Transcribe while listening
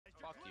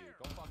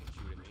Don't fucking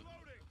shoot at me.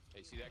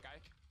 Hey, see that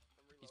guy?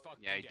 He's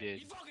fucking Yeah, he dead. did.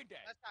 He's fucking dead.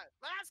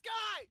 Last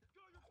guy!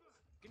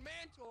 Fucking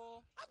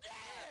mantle. I'm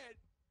dead.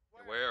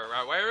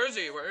 Where is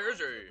he? Where is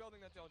he?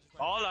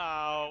 All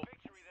out.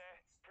 Victory there.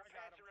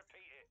 Prepare to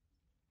repeat it.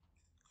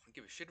 I don't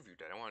give a shit if you're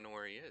dead. I want to know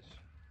where he is.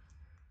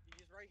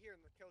 He's right here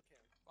in the kill cam.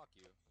 Fuck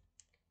you.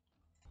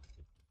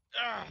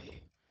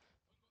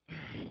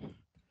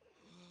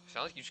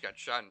 Sounds like you just got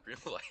shot in real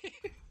life.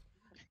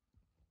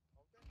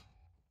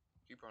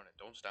 Keep running.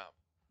 Don't stop.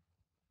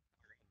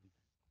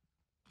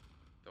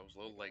 Those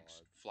little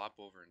legs flop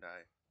over and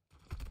die.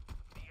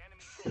 The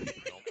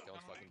enemy Nope,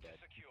 Dylan's fucking dead.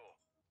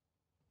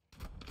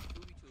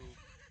 2v2.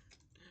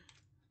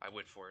 I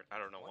went for it. I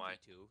don't know why.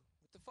 1v2.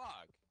 What the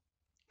fuck?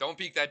 Don't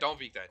peek that. Don't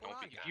peek that. Come Don't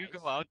on, peek If that. you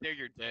go out there,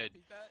 you're dead.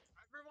 Peek that?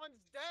 Everyone's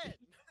dead.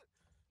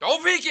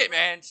 Don't peek it,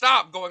 man.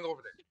 Stop going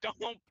over there.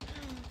 Don't.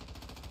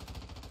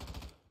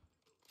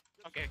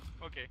 Okay.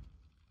 Okay.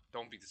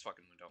 Don't peek this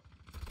fucking window.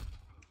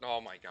 Oh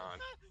my god.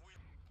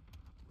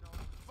 No.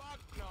 Fuck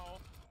no.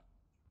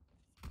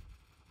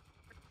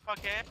 What the fuck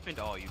happened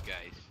to all you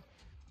guys?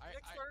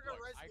 Nick started to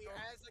res me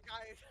as the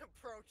guy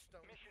approached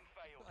him. Mission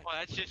failed. Oh,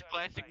 that's just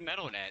classic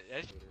metal net.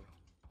 That's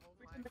Oh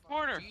in the my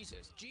corner.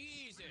 Jesus,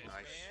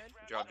 Nice. man.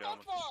 Good job,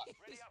 gentlemen.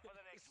 Ready up for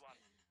the next one.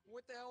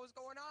 What the hell is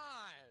going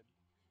on?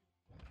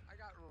 I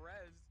got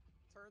res.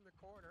 Turn the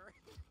corner.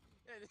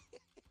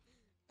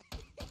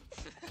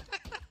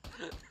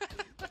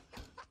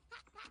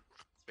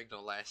 Let's make the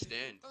last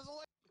stand. We're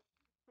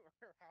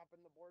hopping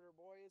the border,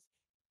 boys.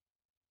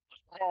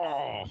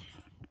 Oh.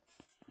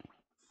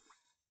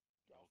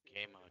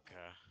 Okay,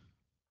 Maka.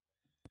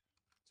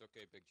 It's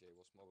okay, Big J.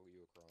 We'll smuggle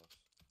you across.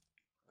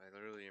 I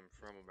literally am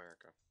from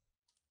America.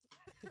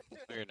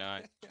 No, you're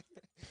not.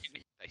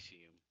 I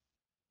see him.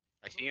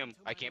 I see him.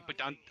 I can't put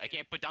down. I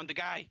can't put down the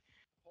guy.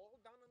 Hold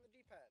down on the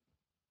D-pad.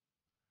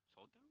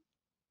 Hold down.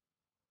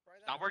 Try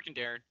that. Not working,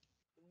 Darren.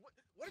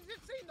 What does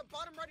it say in the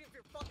bottom right of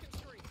your fucking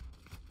screen?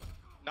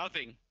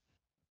 Nothing.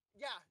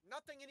 Yeah,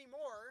 nothing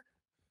anymore.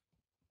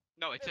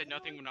 No, it said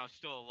nothing when I was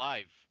still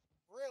alive.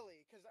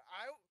 Really? Because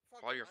I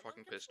fucking. Pull your I'm on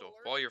fucking pistol.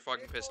 controller, Pull your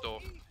fucking it told pistol.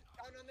 me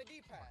down on the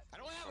D-pad. I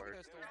don't have Sorry.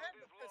 a pistol. I have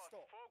the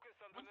pistol. Focus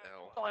on the What the next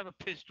hell? one. I don't have a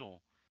pistol.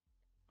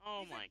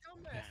 Oh He's my a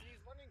dumbass, god. and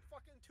he's running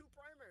fucking 2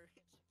 primaries.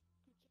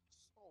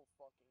 So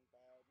fucking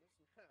bad.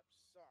 This map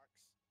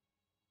sucks.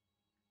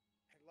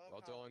 I love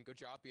Well, how Dylan, good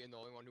job being the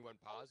only one who went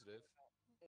positive.